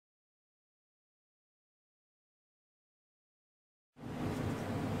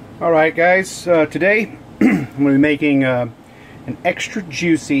Alright guys, today I'm going to be making an extra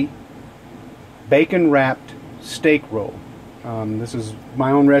juicy bacon wrapped steak roll. This is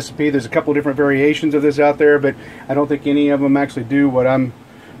my own recipe. There's a couple different variations of this out there, but I don't think any of them actually do what I'm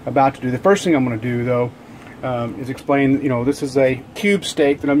about to do. The first thing I'm going to do though is explain, this is a cube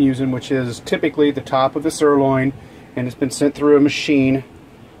steak that I'm using, which is typically the top of the sirloin, and it's been sent through a machine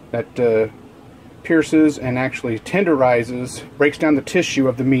that pierces and actually tenderizes, breaks down the tissue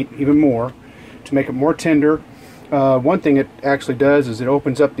of the meat even more to make it more tender. One thing it actually does is it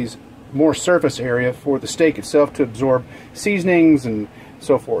opens up these more surface area for the steak itself to absorb seasonings and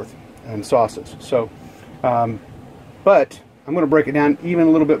so forth and sauces. So, but I'm going to break it down even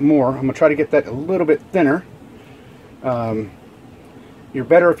a little bit more. I'm going to try to get that a little bit thinner. You're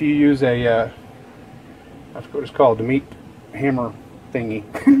better if you use a, I forget what it's called, the meat hammer thingy.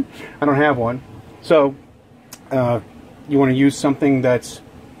 I don't have one. So you want to use something that's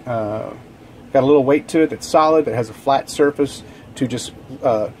got a little weight to it, that's solid, that has a flat surface, to just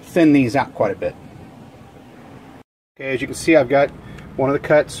thin these out quite a bit. Okay, as you can see, I've got one of the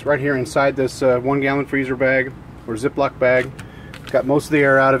cuts right here inside this 1 gallon freezer bag or Ziploc bag. Got most of the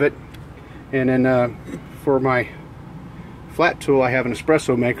air out of it. And then for my flat tool, I have an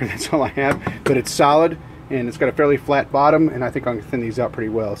espresso maker. That's all I have, but it's solid and it's got a fairly flat bottom, and I think I can thin these out pretty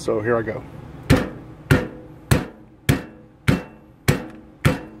well. So here I go.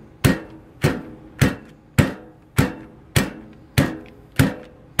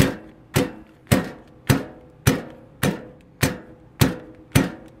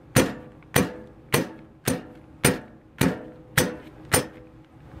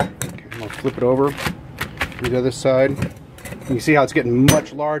 I'll flip it over to the other side. You can see how it's getting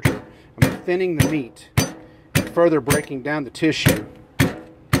much larger. I'm thinning the meat and further breaking down the tissue.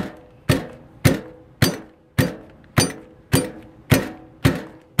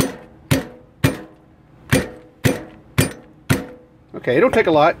 Okay, it don't take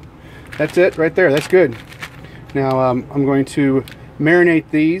a lot. That's it right there. That's good. Now I'm going to marinate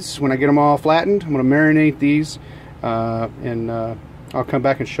these when I get them all flattened. I'm going to marinate these I'll come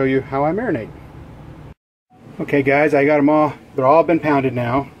back and show you how I marinate. Okay guys, I got them all. They're all been pounded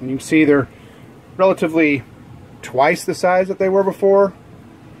now, and you can see they're relatively twice the size that they were before.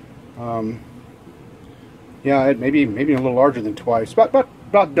 Yeah, maybe a little larger than twice,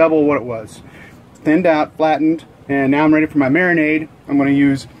 about double what it was. Thinned out, flattened, and now I'm ready for my marinade. I'm going to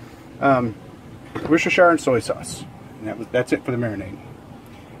use Worcestershire and soy sauce, and that's it for the marinade.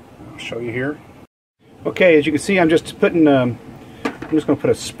 I'll show you here. Okay, as you can see, I'm just putting I'm just going to put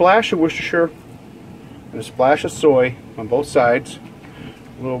a splash of Worcestershire and a splash of soy on both sides.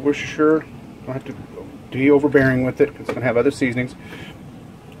 A little Worcestershire. Don't have to be overbearing with it because it's going to have other seasonings.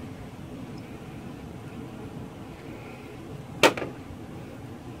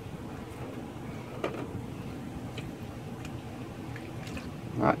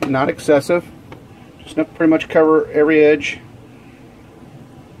 Not excessive. Just enough to pretty much cover every edge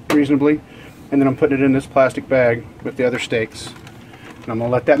reasonably. And then I'm putting it in this plastic bag with the other steaks. And I'm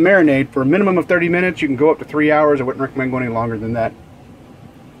going to let that marinate for a minimum of 30 minutes. You can go up to 3 hours. I wouldn't recommend going any longer than that.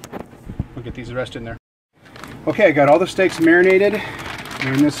 I'll get these the rest in there. Okay, I got all the steaks marinated.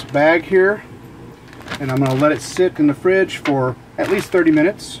 They're in this bag here. And I'm going to let it sit in the fridge for at least 30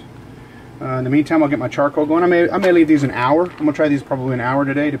 minutes. In the meantime, I'll get my charcoal going. I may leave these an hour. I'm going to try these probably an hour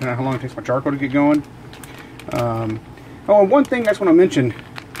today, depending on how long it takes my charcoal to get going. Oh, and one thing I just want to mention.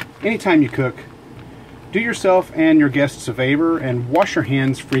 Anytime you cook, do yourself and your guests a favor and wash your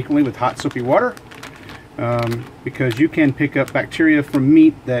hands frequently with hot soapy water, because you can pick up bacteria from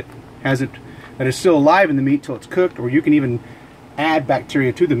meat that is still alive in the meat till it's cooked, or you can even add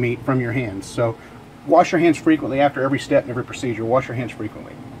bacteria to the meat from your hands. So wash your hands frequently after every step and every procedure. Wash your hands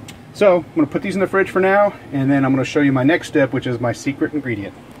frequently. So I'm going to put these in the fridge for now, and then I'm going to show you my next step, which is my secret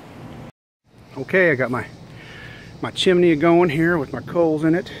ingredient. Okay, I got my chimney going here with my coals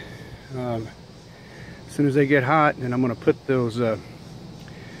in it. As soon as they get hot, then I'm going to put those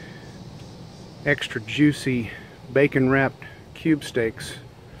extra juicy bacon wrapped cube steaks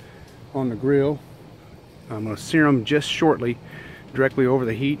on the grill. I'm going to sear them just shortly directly over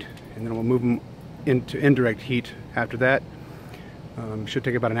the heat, and then we'll move them into indirect heat after that. Should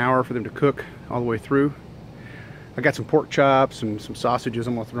take about an hour for them to cook all the way through. I got some pork chops and some sausages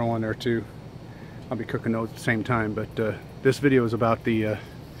I'm going to throw on there too. I'll be cooking those at the same time, but this video is about the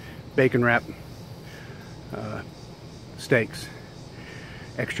bacon wrap steaks,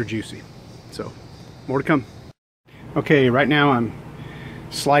 extra juicy. So more to come. Okay, right now I'm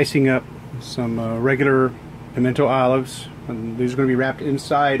slicing up some regular pimento olives, and these are going to be wrapped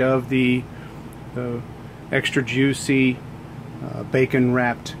inside of the extra juicy bacon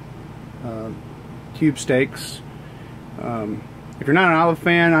wrapped cube steaks. If you're not an olive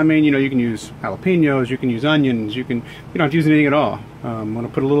fan, I mean, you know, you can use jalapenos, you can use onions, you don't have to use anything at all. I'm going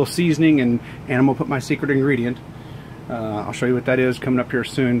to put a little seasoning and I'm going to put my secret ingredient. I'll show you what that is coming up here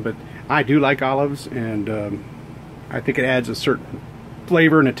soon, but I do like olives, and I think it adds a certain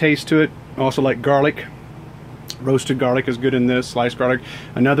flavor and a taste to it. I also like garlic. Roasted garlic is good in this, sliced garlic.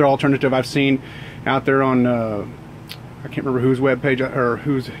 Another alternative I've seen out there on, I can't remember whose webpage or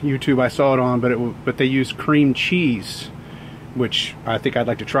whose YouTube I saw it on, but they use cream cheese, which I think I'd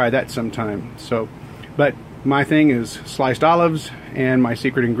like to try that sometime. So, but my thing is sliced olives and my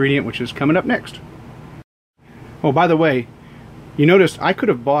secret ingredient, which is coming up next. Oh, by the way, you notice I could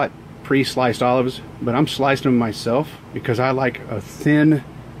have bought pre-sliced olives, but I'm slicing them myself because I like a thin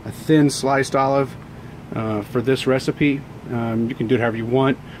sliced olive for this recipe. You can do it however you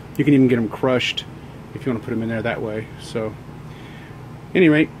want. You can even get them crushed if you want to put them in there that way. So, at any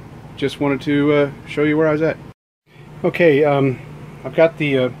rate, just wanted to show you where I was at. Okay, I've got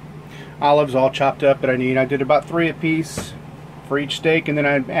the olives all chopped up that I need. I did about 3 a piece for each steak, and then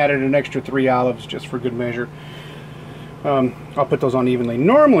I added an extra 3 olives just for good measure. I'll put those on evenly.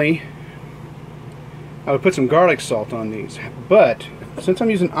 Normally, I would put some garlic salt on these, but since I'm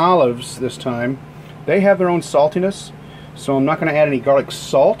using olives this time, they have their own saltiness, so I'm not going to add any garlic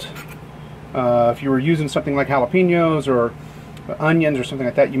salt. If you were using something like jalapenos or onions or something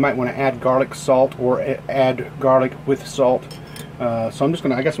like that, you might want to add garlic salt or add garlic with salt. So I'm just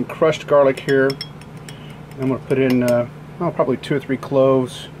going to, I got some crushed garlic here. I'm going to put in probably 2 or 3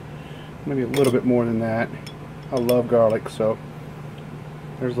 cloves, maybe a little bit more than that. I love garlic, so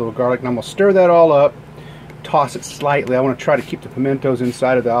there's a little garlic, and I'm going to stir that all up, toss it slightly. I want to try to keep the pimentos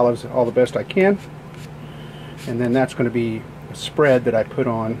inside of the olives all the best I can. And then that's going to be a spread that I put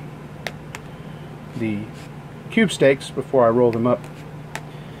on the cube steaks before I roll them up,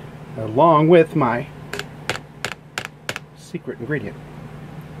 along with my secret ingredient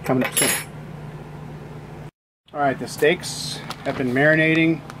coming up soon. Alright, the steaks have been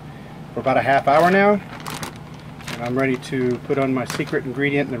marinating for about a half hour now, and I'm ready to put on my secret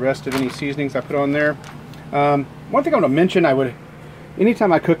ingredient and the rest of any seasonings I put on there. One thing I want to mention,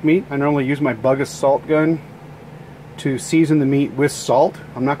 anytime I cook meat, I normally use my Buggus salt gun to season the meat with salt.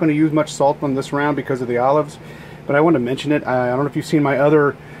 I'm not going to use much salt on this round because of the olives, but I want to mention it. I don't know if you've seen my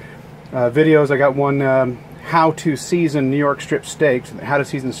other videos. I got one, how to season New York strip steaks, how to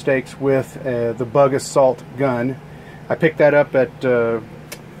season steaks with the Buggus salt gun. I picked that up at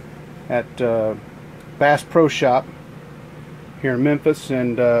Bass Pro Shop here in Memphis,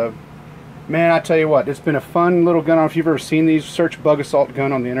 and man, I tell you what, it's been a fun little gun. I don't know if you've ever seen these. Search Buggus salt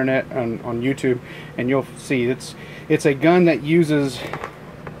gun on the internet, on YouTube, and you'll see it's a gun that uses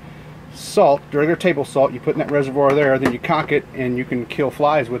salt, regular table salt. You put in that reservoir there, then you cock it, and you can kill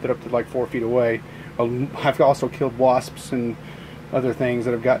flies with it up to like 4 feet away. I've also killed wasps and other things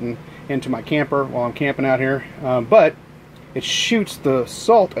that have gotten into my camper while I'm camping out here. But it shoots the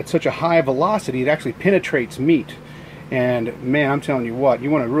salt at such a high velocity, it actually penetrates meat. And man, I'm telling you what, you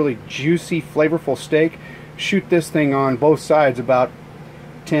want a really juicy, flavorful steak, shoot this thing on both sides about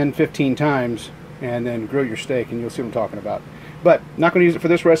 10-15 times, and then grill your steak, and you'll see what I'm talking about. But not going to use it for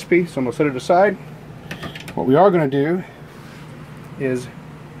this recipe, so I'm going to set it aside. What we are going to do is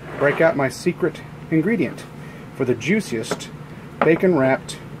break out my secret ingredient for the juiciest bacon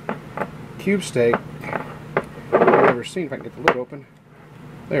wrapped cube steak I've ever seen. If I can get the lid open.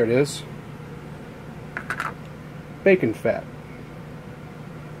 There it is. Bacon fat.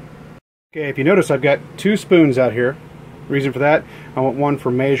 Okay, if you notice, I've got 2 spoons out here. Reason for that, I want one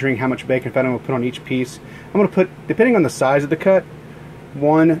for measuring how much bacon fat I'm going to put on each piece. I'm going to put, depending on the size of the cut,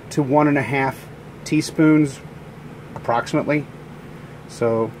 1 to 1.5 teaspoons approximately.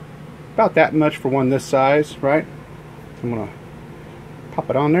 So about that much for one this size, right? I'm going to pop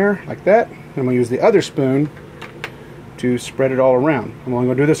it on there like that. I'm going to use the other spoon to spread it all around. I'm only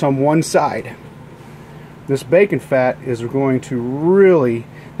going to do this on one side. This bacon fat is going to really,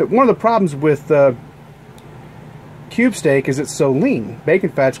 one of the problems with cube steak is it's so lean. Bacon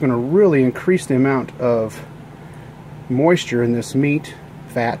fat's going to really increase the amount of moisture in this meat.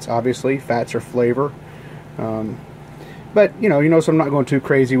 Fats, obviously, fats are flavor. But you know, so I'm not going too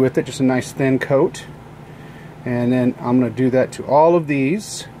crazy with it. Just a nice thin coat. And then I'm going to do that to all of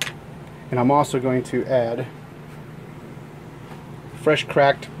these. And I'm also going to add fresh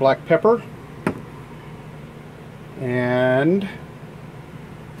cracked black pepper. And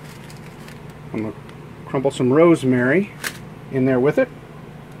I'm going to crumble some rosemary in there with it.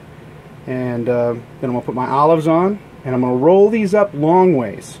 And then I'm going to put my olives on. And I'm going to roll these up long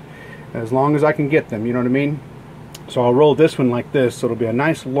ways. As long as I can get them, you know what I mean? So I'll roll this one like this, so it'll be a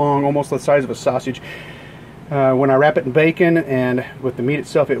nice long, almost the size of a sausage. When I wrap it in bacon and with the meat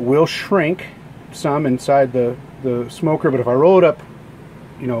itself, it will shrink some inside the smoker, but if I roll it up,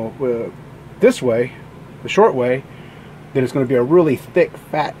 you know, this way, the short way, then it's going to be a really thick,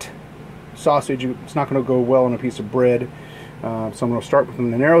 fat sausage. It's not going to go well on a piece of bread. So I'm going to start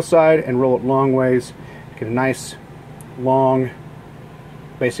from the narrow side and roll it long ways, get a nice, long,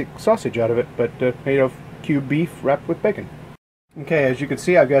 basic sausage out of it, but made of cubed beef wrapped with bacon. Okay, as you can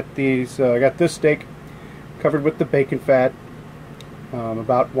see, I've got these. I got this steak covered with the bacon fat,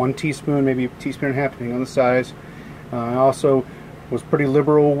 about 1 teaspoon, maybe a teaspoon and a half, depending on the size. I also was pretty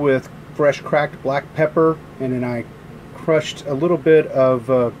liberal with fresh cracked black pepper, and then I crushed a little bit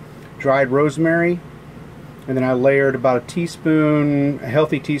of dried rosemary, and then I layered about a teaspoon, a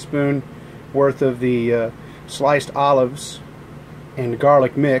healthy teaspoon worth of the sliced olives and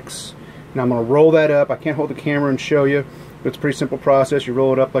garlic mix. And I'm going to roll that up. I can't hold the camera and show you, but it's a pretty simple process. You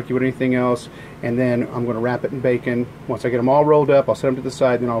roll it up like you would anything else, and then I'm going to wrap it in bacon. Once I get them all rolled up, I'll set them to the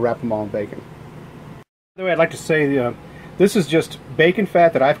side, then I'll wrap them all in bacon. By the way, I'd like to say this is just bacon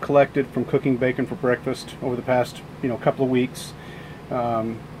fat that I've collected from cooking bacon for breakfast over the past couple of weeks.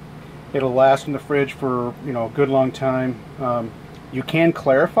 It'll last in the fridge for a good long time. You can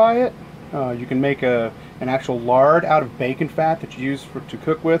clarify it. You can make an actual lard out of bacon fat that you use to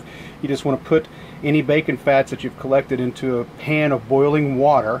cook with. You just want to put any bacon fats that you've collected into a pan of boiling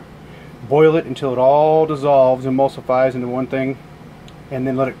water. Boil it until it all dissolves, emulsifies into one thing, and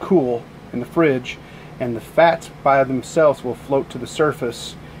then let it cool in the fridge. And the fats by themselves will float to the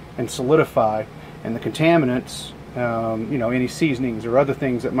surface and solidify, and the contaminants, any seasonings or other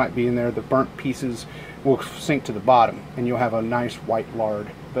things that might be in there, the burnt pieces, will sink to the bottom, and you'll have a nice white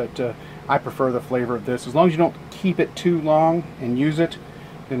lard. But I prefer the flavor of this. As long as you don't keep it too long and use it,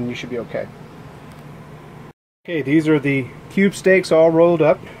 then you should be okay. Okay, these are the cube steaks all rolled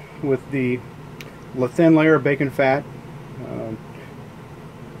up with the thin layer of bacon fat,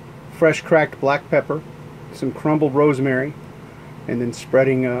 fresh cracked black pepper, some crumbled rosemary, and then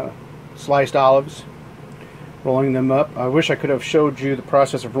spreading sliced olives, rolling them up. I wish I could have showed you the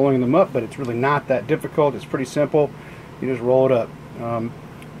process of rolling them up, but it's really not that difficult. It's pretty simple. You just roll it up.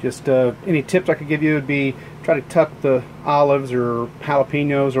 Any tips I could give you would be try to tuck the olives or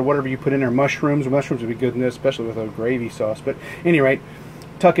jalapenos or whatever you put in there. Mushrooms would be good in this, especially with a gravy sauce. But at any rate,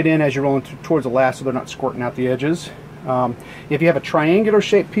 tuck it in as you're rolling towards the last so they're not squirting out the edges. If you have a triangular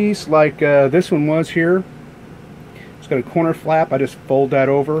shaped piece like this one was here, it's got a corner flap. I just fold that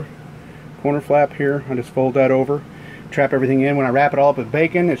over. Corner flap here, I just fold that over. Trap everything in. When I wrap it all up with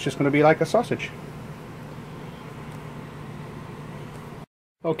bacon, it's just going to be like a sausage.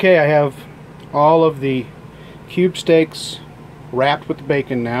 Okay, I have all of the cube steaks wrapped with the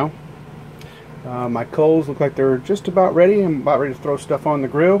bacon now. My coals look like they're just about ready. I'm about ready to throw stuff on the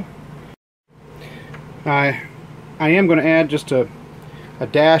grill. I am going to add just a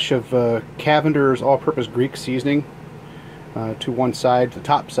dash of Cavender's all-purpose Greek seasoning to one side, the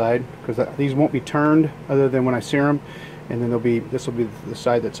top side, because these won't be turned other than when I sear them, and then this will be the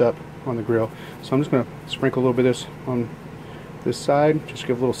side that's up on the grill. So I'm just going to sprinkle a little bit of this on this side, just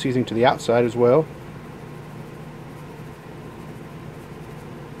give a little seasoning to the outside as well.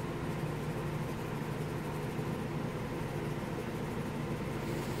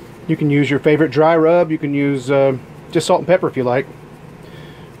 You can use your favorite dry rub. You can use just salt and pepper if you like.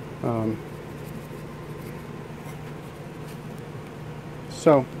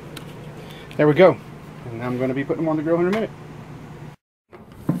 So there we go. And I'm going to be putting them on the grill in a minute.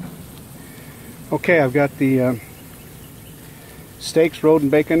 Okay, I've got the steaks rolled in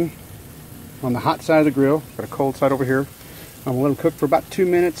bacon on the hot side of the grill. Got a cold side over here. I'm going to let them cook for about 2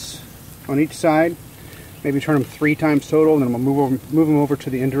 minutes on each side. Maybe turn them 3 times total, and then I'm going to move them over to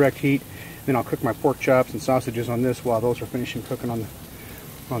the indirect heat. Then I'll cook my pork chops and sausages on this while those are finishing cooking on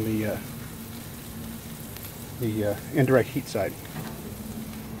the indirect heat side.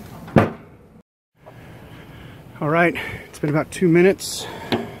 All right, it's been about 2 minutes.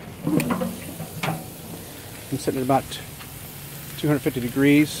 I'm sitting at about 250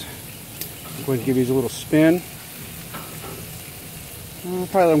 degrees. I'm going to give these a little spin. I'll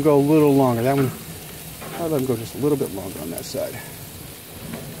probably let them go a little longer. That one, I'll let them go just a little bit longer on that side.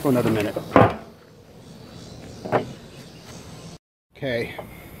 For another minute. Okay.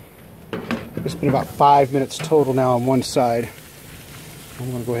 It's been about 5 minutes total now on one side.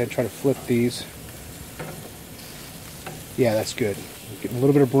 I'm going to go ahead and try to flip these. Yeah, that's good. Getting a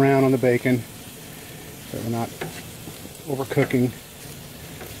little bit of brown on the bacon, so we're not overcooking.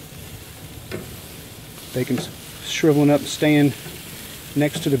 Bacon's shriveling up, staying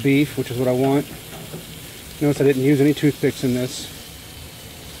next to the beef, which is what I want. Notice I didn't use any toothpicks in this.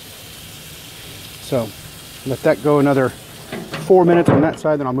 So let that go another 4 minutes on that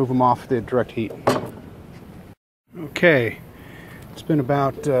side, then I'll move them off the direct heat. Okay, it's been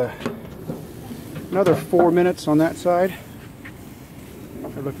about another 4 minutes on that side.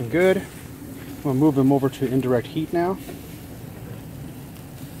 They're looking good. I'm going to move them over to indirect heat now.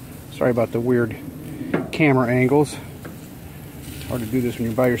 Sorry about the weird camera angles. It's hard to do this when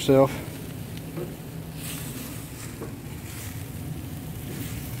you're by yourself.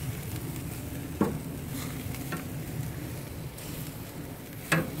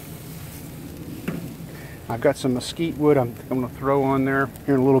 I've got some mesquite wood I'm going to throw on there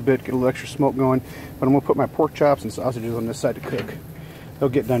here in a little bit, get a little extra smoke going. But I'm going to put my pork chops and sausages on this side to cook. They'll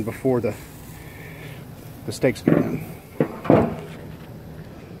get done before the steaks get done.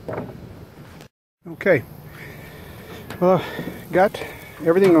 Okay, well, got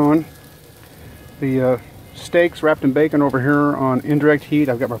everything on. The steaks wrapped in bacon over here on indirect heat.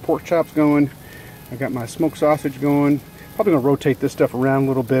 I've got my pork chops going. I've got my smoked sausage going. Probably going to rotate this stuff around a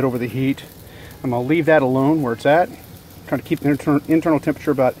little bit over the heat. I'm going to leave that alone where it's at. Trying to keep the internal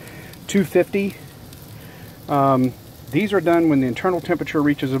temperature about 250. These are done when the internal temperature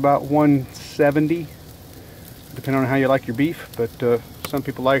reaches about 170, depending on how you like your beef. But some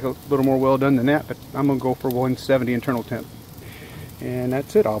people like a little more well done than that. But I'm going to go for 170 internal temp. And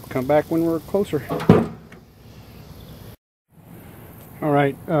that's it. I'll come back when we're closer. All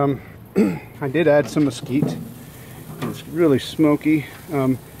right. I did add some mesquite. It's really smoky.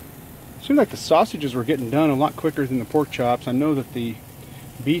 Seems like the sausages were getting done a lot quicker than the pork chops. I know that the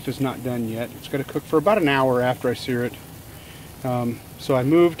beef is not done yet. It's going to cook for about an hour after I sear it. So I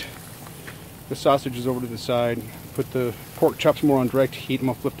moved the sausages over to the side, put the pork chops more on direct heat. I'm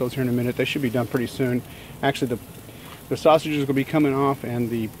going to flip those here in a minute. They should be done pretty soon. Actually, the sausages will be coming off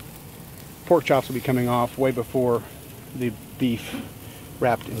and the pork chops will be coming off way before the beef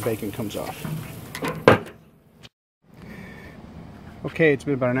wrapped in bacon comes off. Okay, it's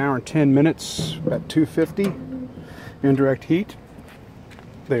been about an hour and 10 minutes, about 250 indirect heat.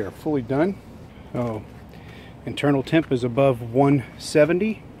 They are fully done. Oh, internal temp is above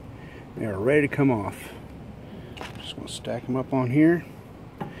 170. They are ready to come off. Just going to stack them up on here,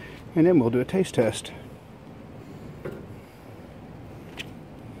 and then we'll do a taste test.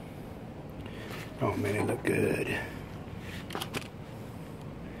 Oh man, they look good.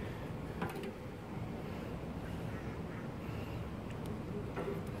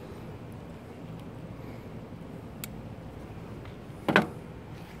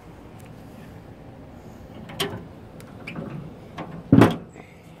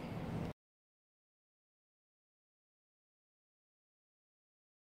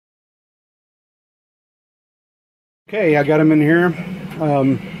 Okay, I got them in here.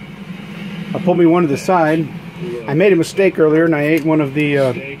 I pulled me one to the side. I made a mistake earlier and I ate one of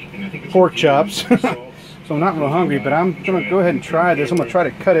the pork chops. So I'm not real hungry, but I'm going to go ahead and try this. I'm going to try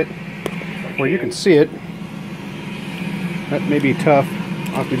to cut it where you can see it. That may be tough.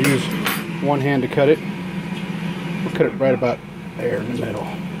 I'll have to use one hand to cut it. We'll cut it right about there in the middle.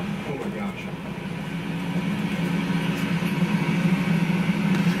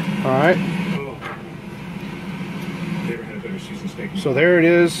 Alright. So there it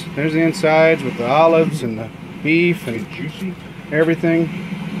is. There's the insides with the olives and the beef and everything.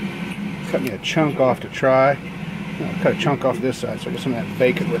 Cut me a chunk off to try. I'll cut a chunk off this side so I get some of that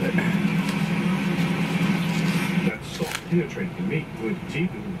bacon with it. That salt penetrating the meat with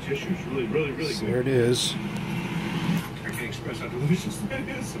deep into the tissues. Really good. So there it is. I can't express how delicious that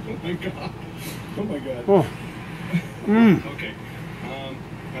is. Oh my god. Oh my god. Oh. Okay.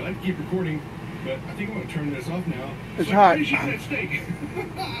 I'd like to keep recording, but I think I'm going to turn this off now. It's so hot. That steak.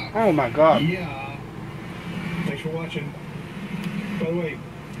 Oh my god. Yeah. Thanks for watching. By the way,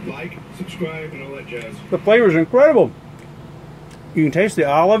 like, subscribe, and all that jazz. The flavor is incredible. You can taste the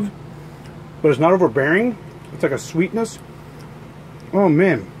olive, but it's not overbearing. It's like a sweetness. Oh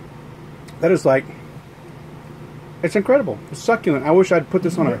man. That is like, it's incredible. It's succulent. I wish I'd put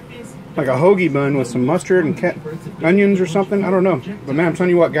this on a like a hoagie bun with some mustard and onions or something. I don't know. But man, I'm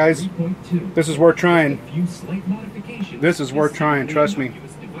telling you what, guys. This is worth trying. This is worth trying. Trust me.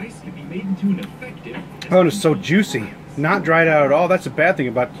 Oh, it's so juicy. Not dried out at all. That's the bad thing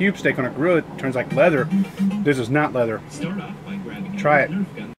about cube steak on a grill. It turns like leather. This is not leather. Try it.